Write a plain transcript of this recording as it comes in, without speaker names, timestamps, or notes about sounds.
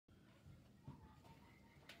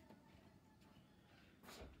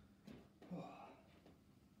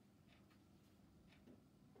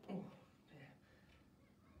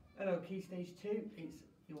Key Stage 2, it's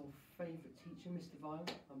your favourite teacher, Mr. Vile.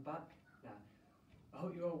 I'm back. Now, I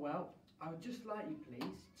hope you're all well. I would just like you,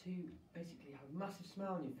 please, to basically have a massive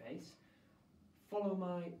smile on your face, follow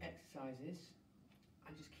my exercises,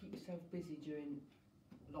 and just keep yourself busy during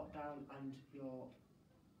lockdown and your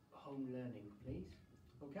home learning, please.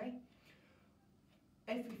 Okay?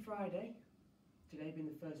 Every Friday, today being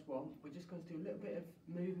the first one, we're just going to do a little bit of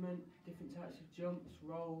movement, different types of jumps,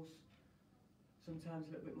 rolls, sometimes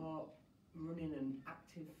a little bit more running and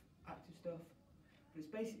active stuff. But it's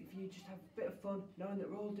basically for you just to have a bit of fun, knowing that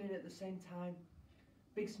we're all doing it at the same time.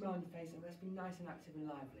 Big smile on your face, and let's be nice and active and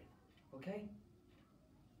lively. Okay?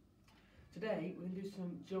 Today we're going to do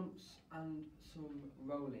some jumps and some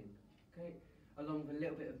rolling. Okay? Along with a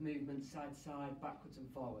little bit of movement side to side, backwards and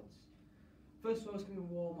forwards. First of all, it's going to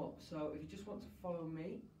warm up. So if you just want to follow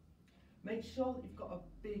me, make sure that you've got a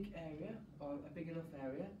big area, or a big enough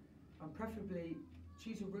area, and preferably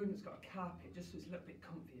choose a room that's got a carpet, just so it's a little bit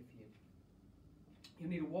comfier for you. You'll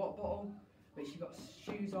need a water bottle, make sure you've got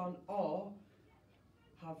shoes on, or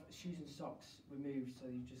have shoes and socks removed so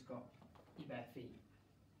you've just got your bare feet.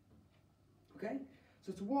 Okay,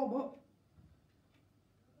 so to warm up,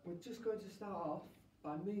 we're just going to start off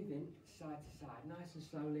by moving side to side, nice and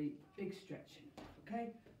slowly, big stretching.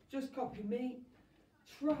 Okay, just copy me,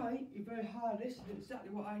 try your very hardest to do exactly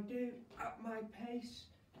what I do at my pace.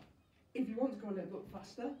 If you want to go a little bit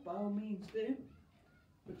faster, by all means do,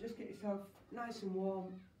 but just get yourself nice and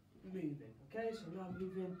warm moving. Okay, so now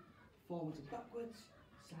moving forwards and backwards,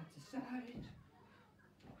 side to side.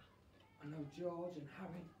 I know George and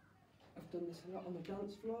Harry have done this a lot on the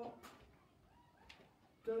dance floor.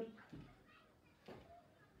 Good.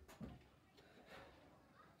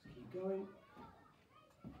 Let's keep going.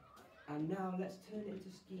 And now let's turn it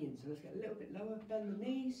into skiing. So let's get a little bit lower, bend the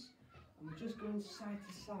knees, and we're just going side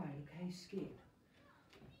to side, okay, skiing.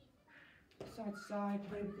 Side to side,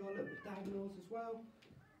 maybe go a little bit diagonals as well.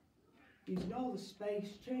 Using all the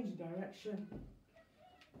space, changing direction,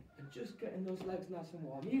 and just getting those legs nice and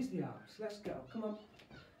warm. Use the arms, let's go, come on.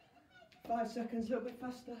 5 seconds, a little bit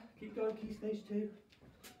faster. Keep going, Key Stage 2.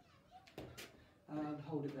 And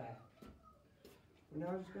hold it there. We're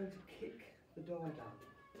now just going to kick the door down.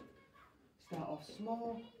 Start off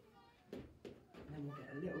small, and then we'll get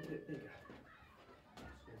a little bit bigger.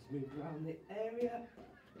 Just going to move around the area.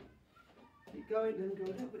 Keep going, then go a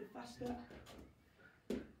little bit faster.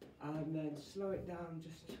 And then slow it down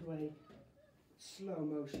just to a slow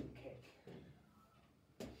motion kick.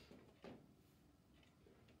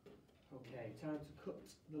 Okay, time to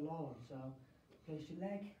cut the lawn. So place your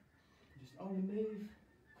leg, just on the move,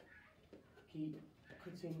 keep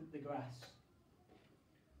cutting the grass.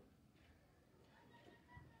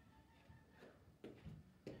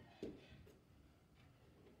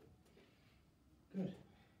 Good.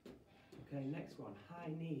 Okay, next one,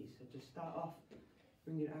 high knees. So just start off,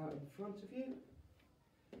 bring it out in front of you,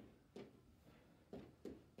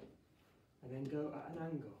 and then go at an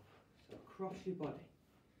angle, so across your body.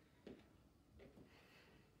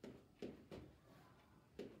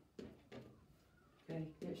 Okay,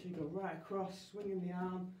 make sure you go right across, swinging the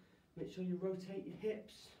arm, make sure you rotate your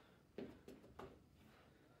hips, and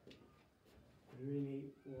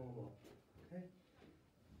really warm up, okay?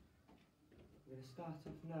 We're going to start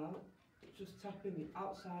off now, just tapping the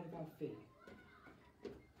outside of our feet.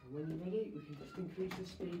 And when you're ready, we can just increase the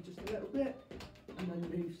speed just a little bit, and then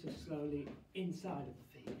move so slowly inside of the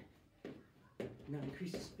feet. Now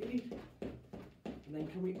increase the speed, and then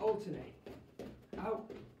can we alternate? Out,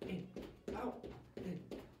 in, out, in,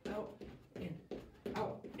 out, in,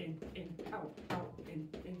 out, in, out, out, in,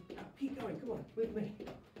 out. Keep going, come on, with me.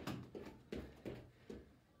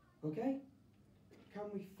 Okay? Can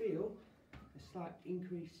we feel a slight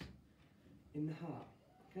increase in the heart?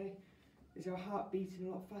 Okay? Is our heart beating a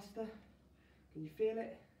lot faster? Can you feel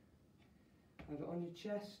it? Either on your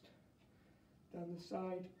chest, down the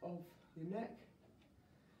side of your neck.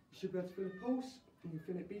 You should be able to feel a pulse, and you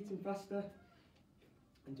feel it beating faster.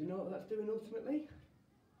 And do you know what that's doing ultimately?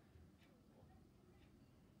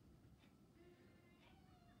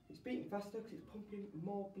 It's beating faster because it's pumping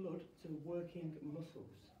more blood to the working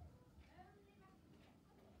muscles.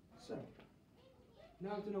 So,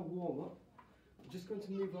 now we've done a warm up, we're just going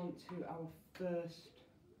to move on to our first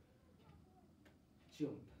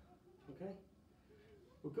jump, okay?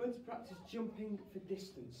 We're going to practice jumping for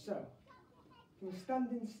distance. So, from a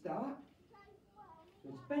standing start,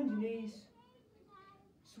 just bend your knees,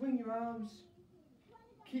 swing your arms,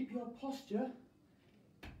 keep your posture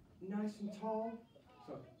nice and tall.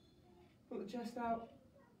 So, put the chest out,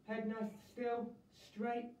 head nice and still,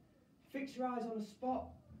 straight, fix your eyes on a spot,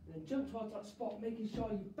 And then jump towards that spot, making sure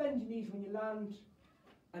you bend your knees when you land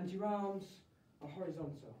and your arms are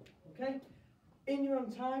horizontal. Okay? In your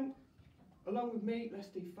own time, along with me, let's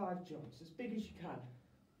do 5 jumps, as big as you can.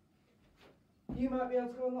 You might be able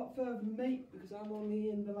to go a lot further than me because I'm only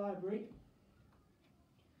in the library.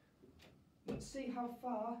 Let's see how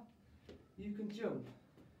far you can jump.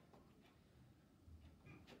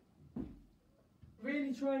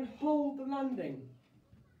 Really try and hold the landing.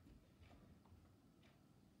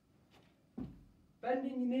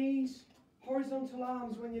 Bending your knees, horizontal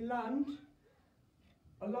arms when you land,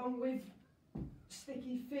 along with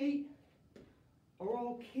sticky feet, are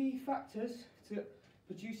all key factors to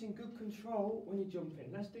producing good control when you're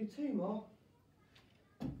jumping. Let's do 2 more.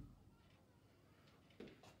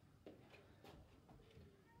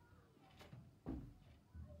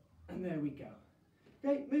 And there we go.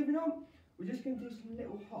 Okay, moving on. We're just going to do some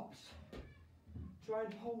little hops. Try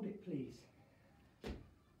and hold it, please.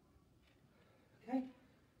 Okay,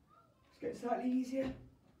 let's get slightly easier.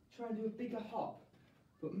 Try and do a bigger hop,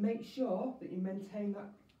 but make sure that you maintain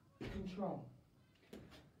that control.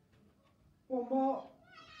 1 more,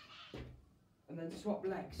 and then swap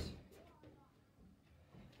legs.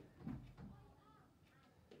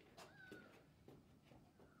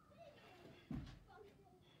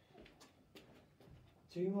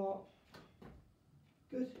 Two more.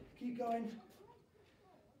 Good, keep going.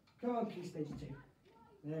 Come on, key stage 2.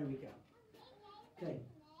 There we go. Okay,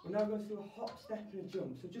 we're now going to do a hop, step and a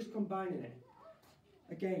jump, so just combining it.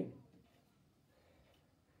 Again,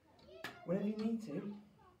 whenever you need to,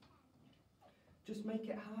 just make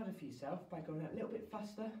it harder for yourself by going a little bit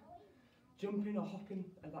faster, jumping or hopping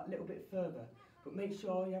that little bit further. But make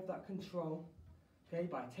sure you have that control, okay,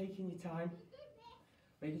 by taking your time,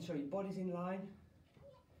 making sure your body's in line,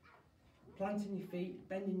 planting your feet,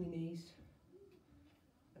 bending your knees,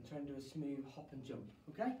 and trying to do a smooth hop and jump,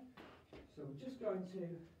 okay? So we're just going to,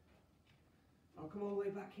 I'll come all the way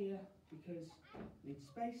back here because I need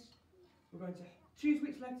space. We're going to choose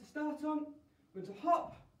which leg to start on. We're going to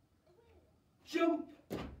hop, jump,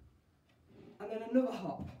 and then another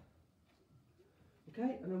hop.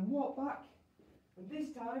 Okay, and then walk back, and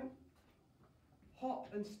this time, hop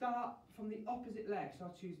and start from the opposite leg. So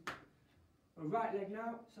I'll choose my right leg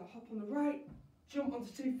now, so hop on the right, jump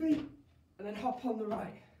onto 2 feet, and then hop on the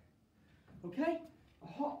right. Okay? A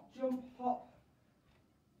hop, jump,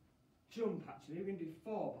 jump actually. We're going to do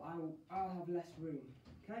 4, but I'll have less room.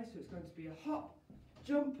 Okay, so it's going to be a hop,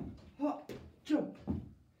 jump, jump.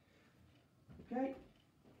 Okay,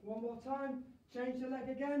 1 more time, change the leg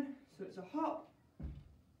again, so it's a hop,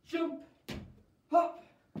 jump,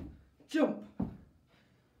 jump.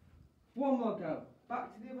 1 more go,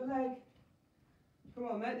 back to the other leg. Come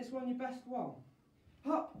on mate, this one your best one.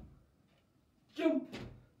 Hop, jump,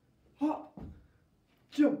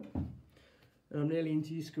 jump. And I'm nearly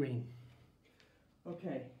into your screen.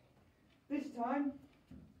 Okay, this time,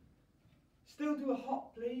 still do a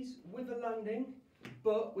hop please, with a landing,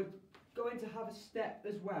 but we're going to have a step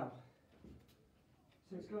as well.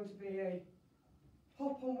 So it's going to be a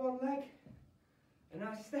hop on 1 leg, a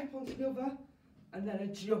nice step onto the other, and then a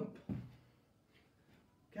jump.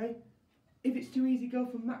 Okay? If it's too easy, go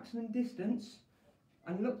for maximum distance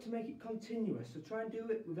and look to make it continuous. So try and do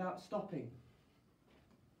it without stopping.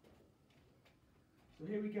 So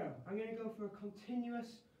here we go. I'm going to go for a continuous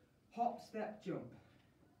hop, step, jump.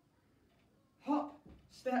 Hop,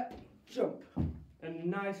 step, jump. And a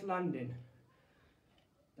nice landing.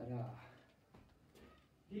 Ta-da.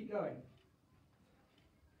 Keep going.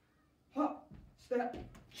 Hop, step,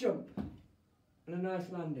 jump. And a nice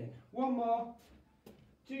landing. 1 more.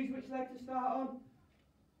 Choose which leg to start on.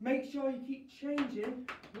 Make sure you keep changing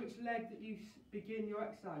which leg that you begin your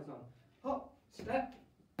exercise on. Hop, step,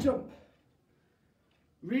 jump.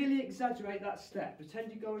 Really exaggerate that step.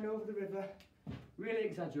 Pretend you're going over the river. Really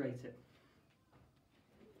exaggerate it.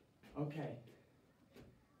 Okay.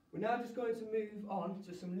 We're now just going to move on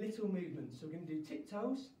to some little movements. So we're going to do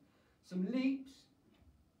tiptoes, some leaps,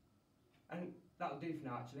 and that'll do for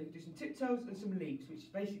now actually. Do some tiptoes and some leaps, which is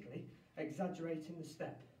basically exaggerating the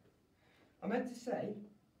step. I meant to say,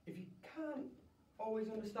 if you can't always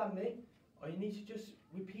understand me, or you need to just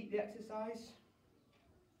repeat the exercise,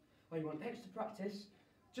 or you want extra practice,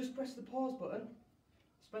 just press the pause button,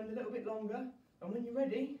 spend a little bit longer, and when you're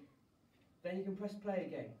ready, then you can press play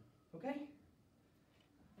again. Okay?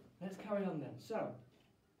 Let's carry on then. So,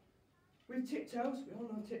 with tiptoes, we all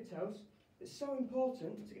know tiptoes, it's so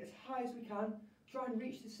important to get as high as we can, try and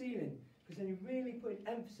reach the ceiling, because then you're really putting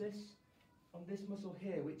emphasis on this muscle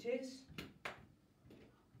here, which is,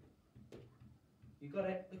 you got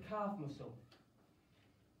it, the calf muscle.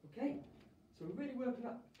 Okay? So we're really working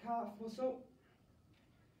that calf muscle,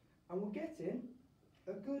 and we're getting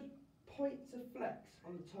a good point to flex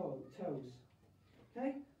on the toes.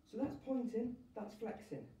 Okay, so that's pointing, that's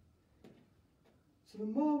flexing. So the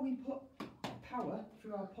more we put power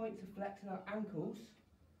through our point to flex and our ankles,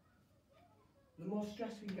 the more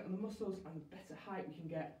stress we can get on the muscles and the better height we can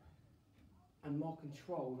get and more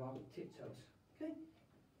control of our tiptoes. Okay,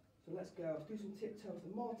 so let's go. Let's do some tiptoes.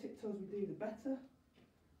 The more tiptoes we do, the better.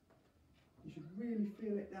 You should really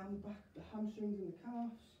feel it down the back, the hamstrings and the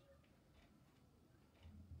calves.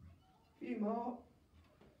 A few more.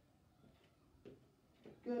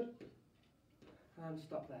 Good. And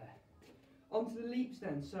stop there. On to the leaps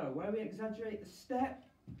then. So where we exaggerate the step,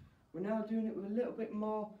 we're now doing it with a little bit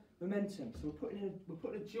more momentum. So we're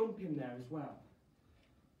putting a jump in there as well.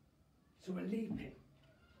 So we're leaping.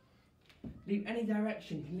 Leap any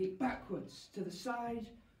direction. You can leap backwards, to the side,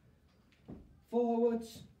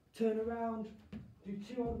 forwards, turn around, do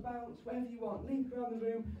 2 on the bounce, whatever you want. Leap around the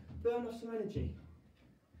room, burn off some energy.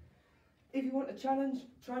 If you want a challenge,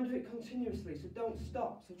 try and do it continuously, so don't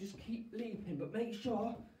stop. So just keep leaping, but make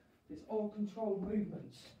sure it's all controlled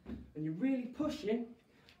movements. And you're really pushing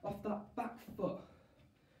off that back foot.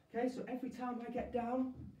 Okay, so every time I get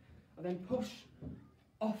down, I then push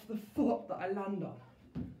off the foot that I land on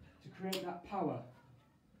to create that power.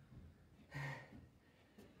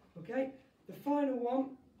 Okay, the final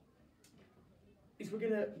one is we're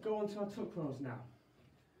going to go on to our tuck rolls now.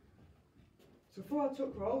 So for our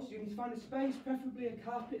tuck rolls, you need to find a space, preferably a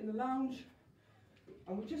carpet in the lounge,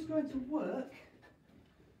 and we're just going to work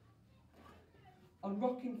on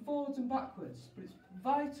rocking forwards and backwards, but it's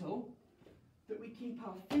vital that we keep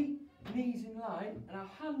our feet, knees in line, and our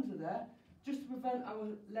hands are there just to prevent our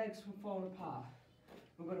legs from falling apart.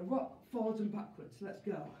 We're going to rock forwards and backwards. Let's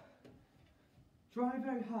go. Try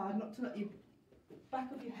very hard not to let your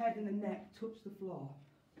back of your head and the neck touch the floor.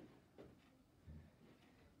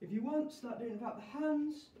 If you want, start doing it without the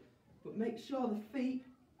hands, but make sure the feet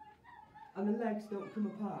and the legs don't come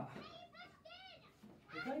apart.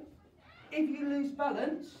 Okay? If you lose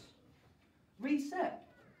balance, reset.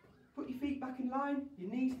 Put your feet back in line, your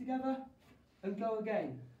knees together, and go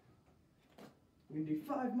again. We're going to do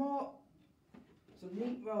 5 more. So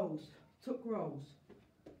neat rolls, tuck rolls.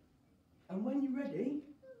 And when you're ready,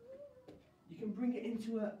 you can bring it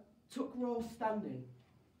into a tuck roll standing.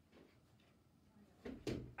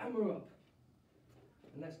 And we're up.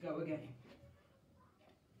 And let's go again.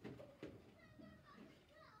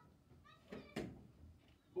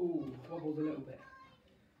 Ooh, wobbled a little bit.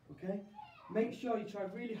 Okay? Make sure you try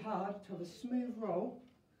really hard to have a smooth roll,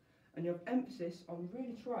 and you have emphasis on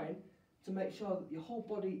really trying to make sure that your whole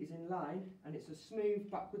body is in line and it's a smooth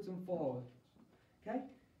backwards and forward. Okay?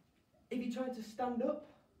 If you're trying to stand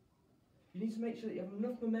up, you need to make sure that you have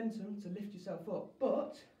enough momentum to lift yourself up,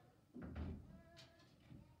 but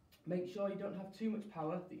make sure you don't have too much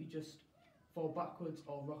power that you just fall backwards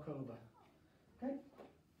or rock over. Okay?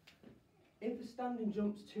 If the standing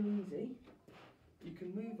jump's too easy, you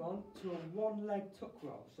can move on to a 1-leg tuck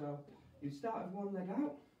roll. So you start with 1 leg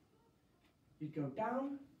out, you go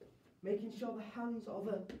down, making sure the hands or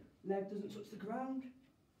the leg doesn't touch the ground,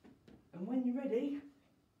 and when you're ready,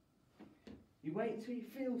 you wait until you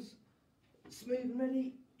feel smooth and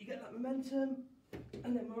ready, you get that momentum,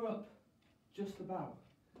 and then we're up, just about.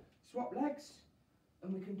 Swap legs,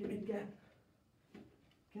 and we can do it again.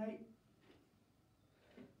 Okay,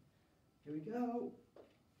 here we go,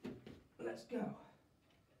 let's go,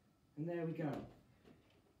 and there we go.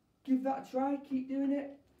 Give that a try, keep doing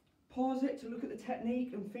it, pause it to look at the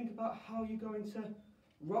technique and think about how you're going to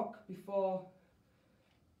rock before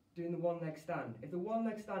doing the 1-leg stand. If the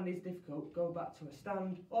 1-leg stand is difficult, go back to a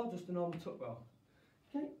stand or just a normal tuck roll.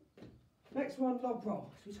 Okay, next one, log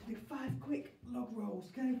roll. So we're just going to do 5 quick log rolls,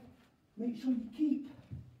 okay? Make sure you keep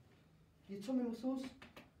your tummy muscles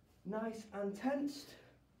nice and tensed,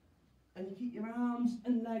 and you keep your arms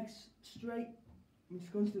and legs straight. I'm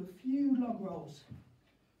just going to do a few log rolls.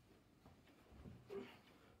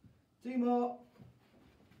 2 more.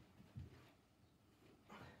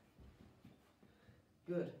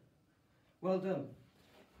 Good. Well done.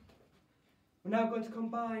 We're now going to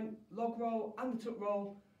combine log roll and the tuck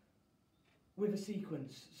roll with a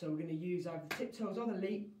sequence. So we're going to use either the tiptoes or the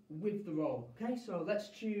leap with the roll. Okay, so let's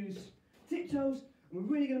choose tiptoes. And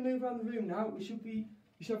we're really going to move around the room now. We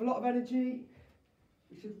should have a lot of energy.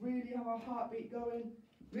 We should really have our heartbeat going.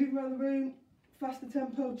 Move around the room, faster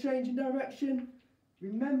tempo, change in direction.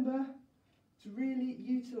 Remember to really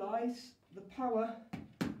utilise the power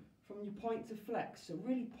from your point to flex. So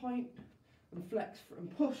really point and flex and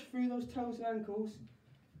push through those toes and ankles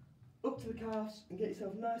up to the calves and get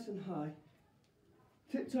yourself nice and high.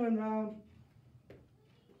 tiptoeing round,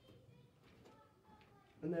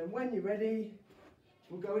 and then when you're ready,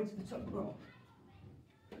 we'll go into the tuck roll.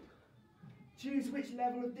 Choose which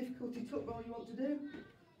level of difficulty tuck roll you want to do,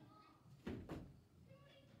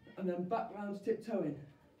 and then back round tiptoeing.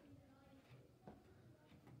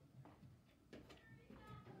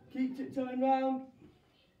 Keep tiptoeing round.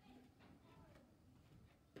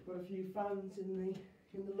 Got a few fans in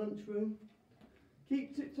the lunchroom.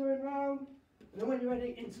 Keep tiptoeing round, and then when you're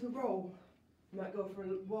ready, into the roll. You might go for a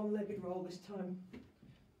one-legged roll this time.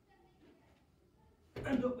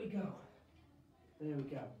 And up we go. There we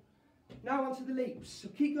go. Now onto the leaps. So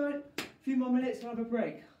keep going. A few more minutes and have a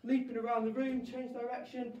break. Leaping around the room, change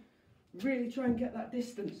direction. Really try and get that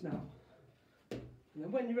distance now. And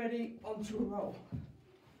then when you're ready, onto a roll.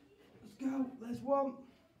 Let's go. There's 1,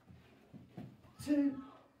 2,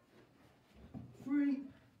 3,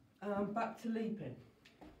 and back to leaping.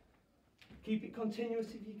 Keep it continuous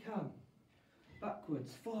if you can.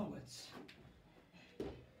 Backwards, forwards.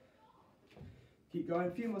 Keep going,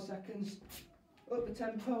 a few more seconds. Up the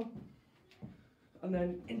tempo. And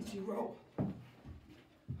then into your roll. I'm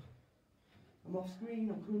off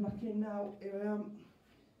screen, I'm coming back in now. Here I am.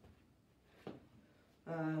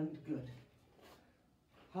 And good.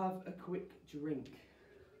 Have a quick drink.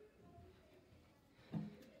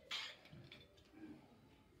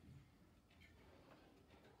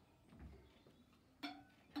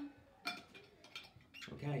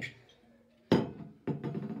 Okay.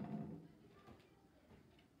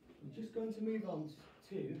 We're just going to move on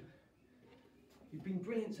to, you've been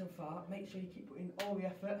brilliant so far, make sure you keep putting all the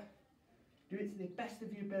effort, do it to the best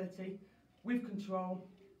of your ability, with control,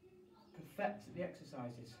 perfect the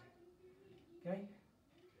exercises, okay?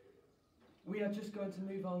 We are just going to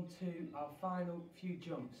move on to our final few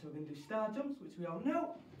jumps. So we're going to do star jumps, which we all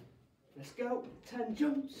know. Let's go, 10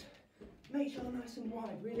 jumps, make sure they're nice and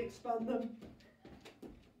wide, really expand them.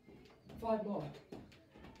 5 more,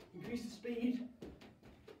 increase the speed.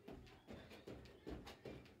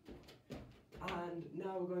 And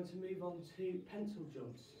now we're going to move on to pencil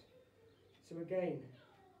jumps. So again,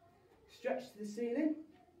 stretch to the ceiling.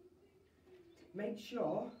 Make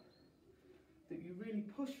sure that you really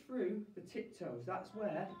push through the tiptoes. That's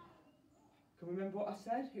where, can you remember what I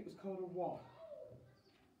said? It was called a what?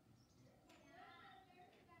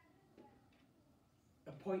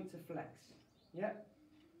 A point to flex. Yeah?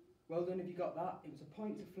 Well done if you got that. It was a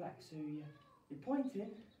point to flex. So you're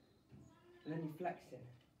pointing and then you're flexing.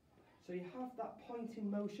 So you have that pointing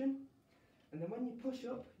motion, and then when you push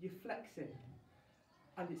up, you're flexing.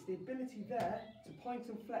 And it's the ability there to point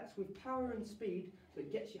and flex with power and speed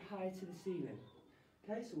that gets you high to the ceiling.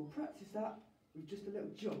 Okay, so we'll practice that with just a little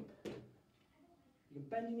jump. You can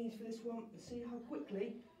bend your knees for this one and see how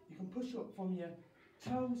quickly you can push up from your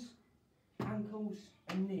toes, ankles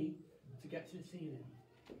and knee to get to the ceiling.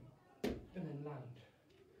 And then land.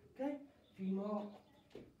 Okay, a few more.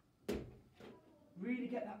 Really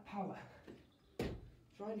get that power.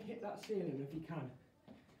 Try and hit that ceiling if you can.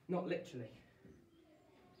 Not literally.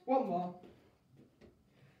 1 more.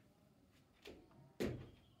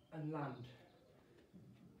 And land.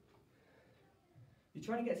 You're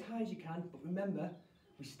trying to get as high as you can, but remember,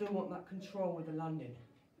 we still want that control with the landing.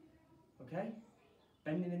 Okay?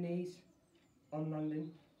 Bending the knees, on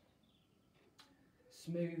landing.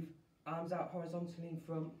 Smooth, arms out horizontally in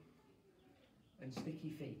front, and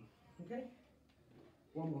sticky feet. Okay?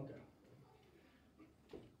 1 more go.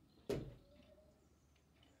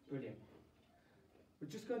 Brilliant. We're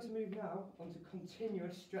just going to move now onto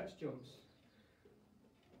continuous stretch jumps.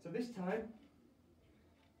 So this time,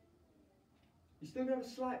 you're still going to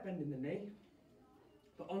have a slight bend in the knee,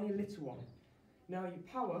 but only a little one. Now your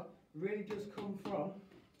power really does come from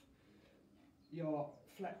your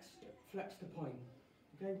flex to point.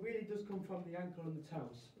 Okay, really does come from the ankle and the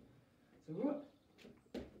toes. So we're up.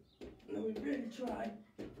 Now we really try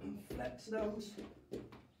and flex those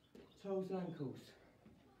toes and ankles.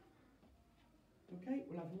 Okay,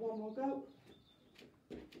 we'll have 1 more go.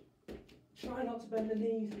 Try not to bend the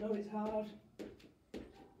knees, I know it's hard.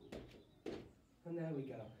 And there we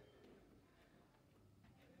go.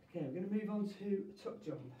 Okay, we're going to move on to a tuck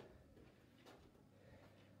jump.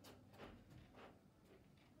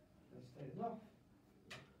 Let's take this off.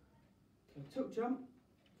 So tuck jump,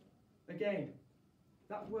 again,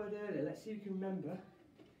 that word earlier, let's see if you can remember.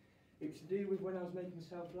 It was to do with when I was making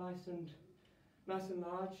myself nice and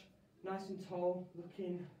large, nice and tall,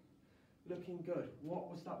 looking good. What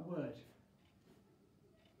was that word?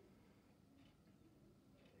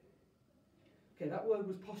 Okay, that word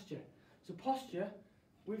was posture. So posture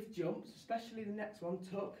with jumps, especially the next one,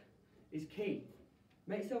 tuck, is key.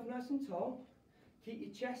 Make yourself nice and tall, Keep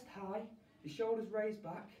your chest high, your shoulders raised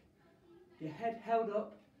back, your head held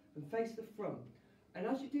up and face the front. And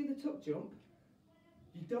as you do the tuck jump,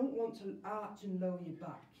 you don't want to arch and lower your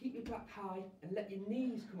back. Keep your back high and let your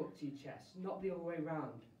knees come up to your chest, not the other way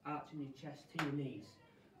around, arching your chest to your knees.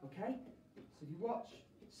 Okay? So if you watch,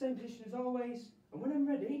 same position as always, and when I'm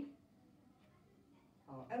ready,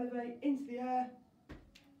 I'll elevate into the air,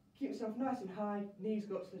 keep myself nice and high, knees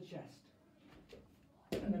go up to the chest.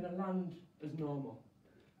 And then I land as normal.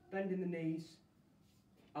 Bending the knees,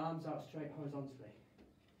 arms out straight horizontally.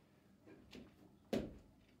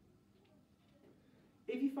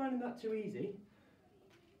 If you're finding that too easy,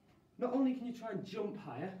 not only can you try and jump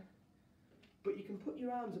higher, but you can put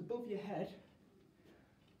your arms above your head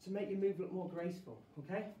to make your move look more graceful,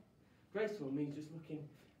 okay? Graceful means just looking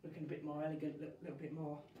a bit more elegant, a little bit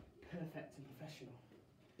more perfect and professional.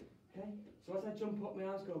 Okay? So as I jump up, my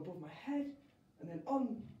arms go above my head, and then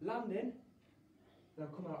on landing, they'll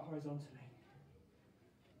come out horizontally.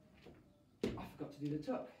 I forgot to do the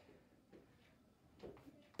tuck.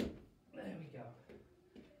 There we go.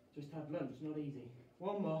 Just had lunch, not easy.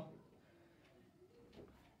 One more.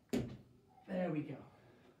 There we go.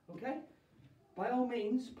 Okay? By all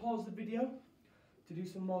means, pause the video to do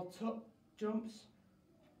some more tuck jumps,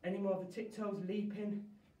 any more of the tiptoes, leaping,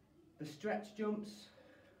 the stretch jumps,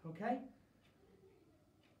 okay?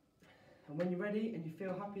 And when you're ready and you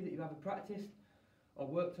feel happy that you've either practiced or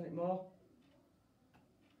worked on it more,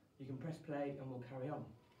 you can press play and we'll carry on.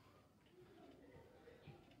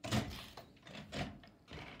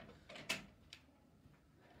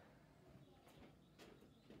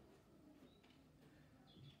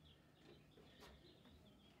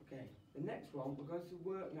 Okay, the next one, we're going to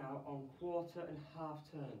work now on quarter and half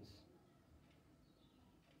turns.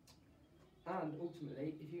 And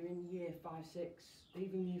ultimately, if you're in year 5, 6,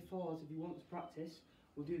 even year 4s, if you want to practice,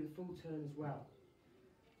 we'll do the full turn as well.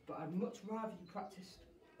 But I'd much rather you practice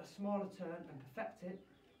a smaller turn and perfect it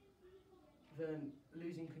than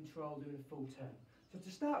losing control doing a full turn. So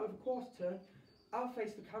to start with a quarter turn, I'll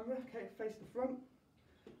face the camera, okay, face the front.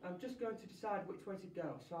 I'm just going to decide which way to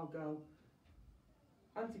go. So I'll go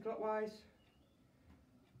anti-clockwise,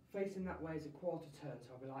 facing that way is a quarter turn,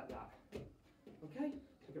 so I'll be like that. Okay,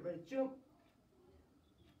 so get ready to jump,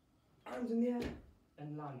 arms in the air,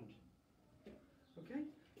 and land. Okay,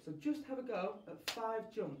 so just have a go at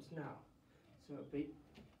 5 jumps now. So it'll be,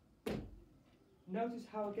 notice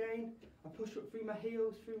how again, I push up through my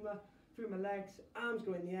heels, through my legs, arms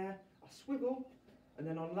go in the air, I swivel, and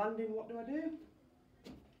then on landing, what do?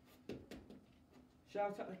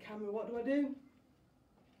 Shout at the camera, what do?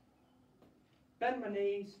 Bend my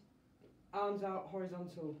knees, arms out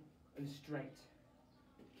horizontal and straight.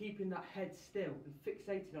 Keeping that head still and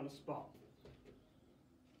fixated on a spot.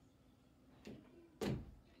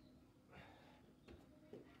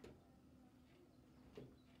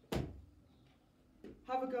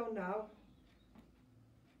 Have a go now.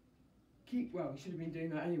 Well, you should have been doing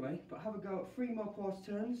that anyway, but have a go at 3 more quarter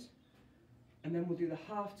turns, and then we'll do the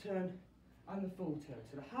half turn and the full turn.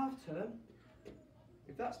 So the half turn,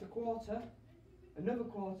 if that's the quarter, another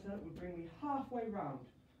quarter would bring me halfway round.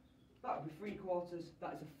 That would be 3 quarters,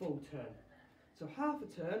 that is a full turn. So half a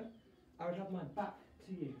turn, I would have my back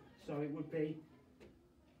to you. So it would be,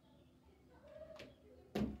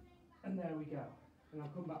 and there we go. And I'll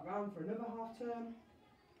come back round for another half turn.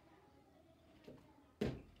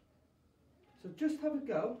 So just have a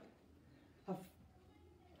go, have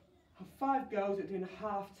 5 goes at doing a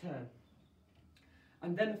half turn.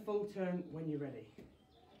 And then a full turn when you're ready.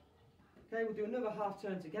 Okay, we'll do another half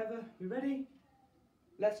turn together. We ready?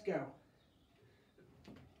 Let's go.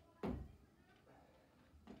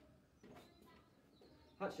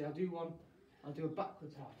 Actually, I'll do a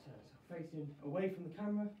backwards half turn. So facing away from the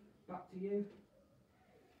camera, back to you.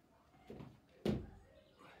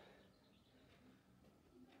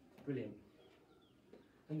 Brilliant.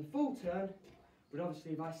 And the full turn would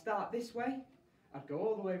obviously, if I start this way, I'd go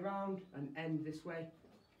all the way round and end this way.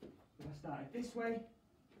 If I started this way,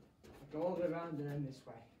 I'd go all the way around and end this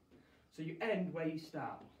way. So you end where you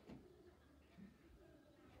start.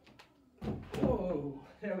 Whoa,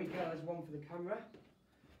 there we go, there's one for the camera.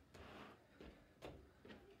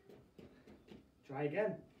 Try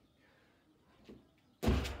again.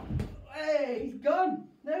 Hey, he's gone.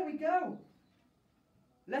 There we go.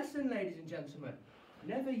 Lesson, ladies and gentlemen.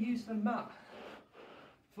 Never use the mat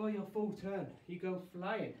for your full turn. You go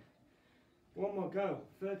flying. One more go.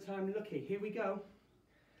 3rd time lucky. Here we go.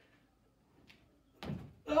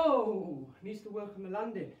 Oh, needs to work on the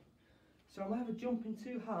landing. So I'm either jumping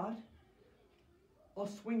too hard or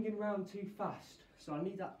swinging round too fast. So I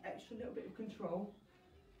need that extra little bit of control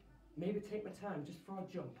maybe take my time just before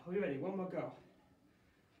I jump. Are you ready? One more go.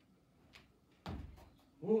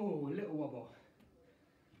 Whoa, a little wobble.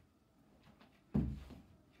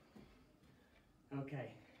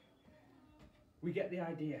 Okay, we get the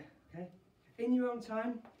idea, okay? In your own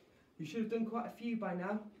time, you should have done quite a few by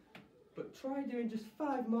now, but try doing just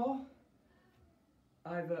 5 more,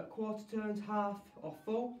 either quarter turns, half or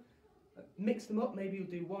full. Mix them up, maybe you'll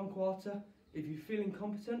do 1 quarter. If you're feeling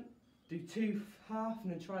competent, do 2 half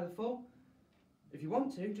and then try the full. If you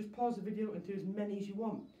want to, just pause the video and do as many as you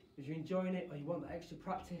want. If you're enjoying it, or you want that extra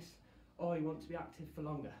practice, or you want to be active for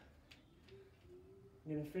longer.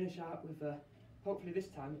 I'm going to finish out with hopefully this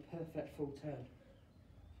time a perfect full turn.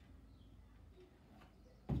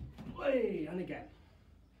 Way, and again.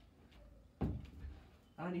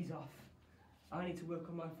 And he's off. I need to work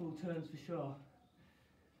on my full turns for sure.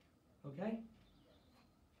 Okay?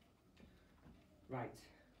 Right,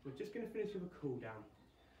 we're just going to finish with a cool down.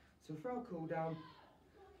 So for our cool down,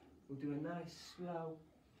 we'll do a nice slow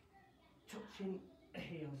touching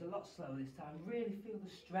heels, a lot slower this time. Really feel the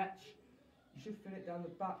stretch. You should feel it down the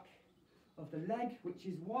back of the leg, which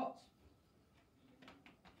is what?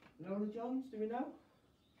 Lola Johns, do we know?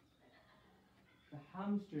 The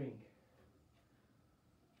hamstring.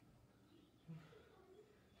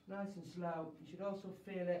 Nice and slow. You should also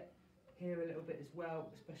feel it here a little bit as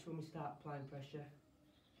well, especially when we start applying pressure.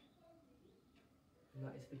 And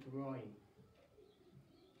that is the groin.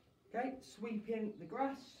 Okay, sweeping the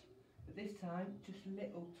grass, but this time just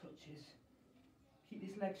little touches. Keep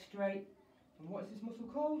this leg straight. And what is this muscle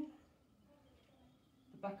called?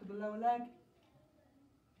 The back of the lower leg?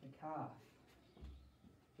 The calf.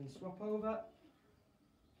 Then swap over.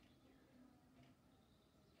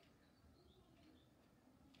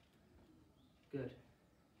 Good.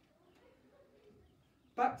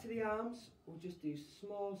 Back to the arms, we'll just do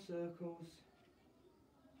small circles.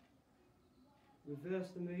 Reverse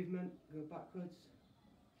the movement, go backwards.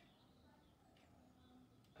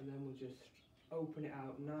 And then we'll just open it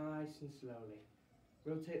out nice and slowly.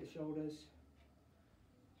 Rotate the shoulders.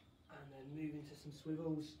 And then move into some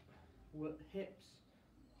swivels. Work the hips.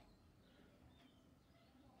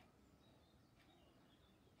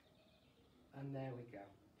 And there we go.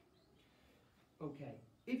 Okay,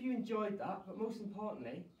 if you enjoyed that, but most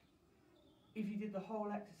importantly, if you did the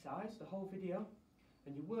whole exercise, the whole video,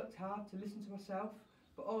 and you worked hard to listen to myself,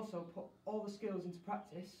 but also put all the skills into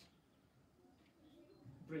practice,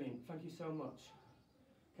 brilliant, thank you so much.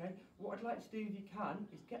 Okay, what I'd like to do if you can,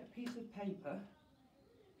 is get a piece of paper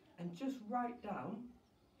and just write down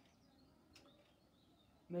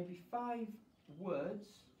maybe 5 words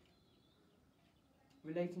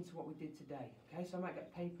relating to what we did today. Okay, so I might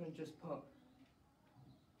get paper and just put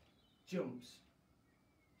jumps,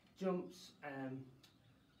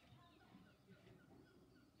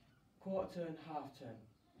 quarter turn, half turn,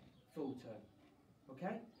 full turn,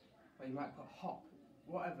 okay? Or you might put hop,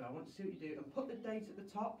 whatever, I want to see what you do, and put the date at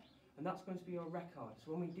the top, and that's going to be your record.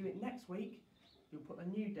 So when we do it next week, you'll put a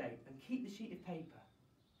new date, and keep the sheet of paper.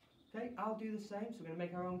 Okay, I'll do the same, so we're going to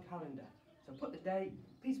make our own calendar. So put the date,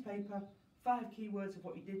 piece of paper, 5 keywords of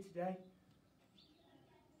what you did today,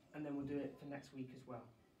 and then we'll do it for next week as well.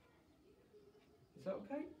 Is that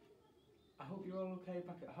okay? I hope you're all okay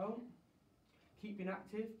back at home. Keep being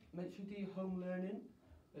active. Make sure you do your home learning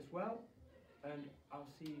as well. And I'll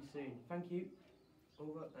see you soon. Thank you.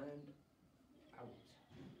 Over and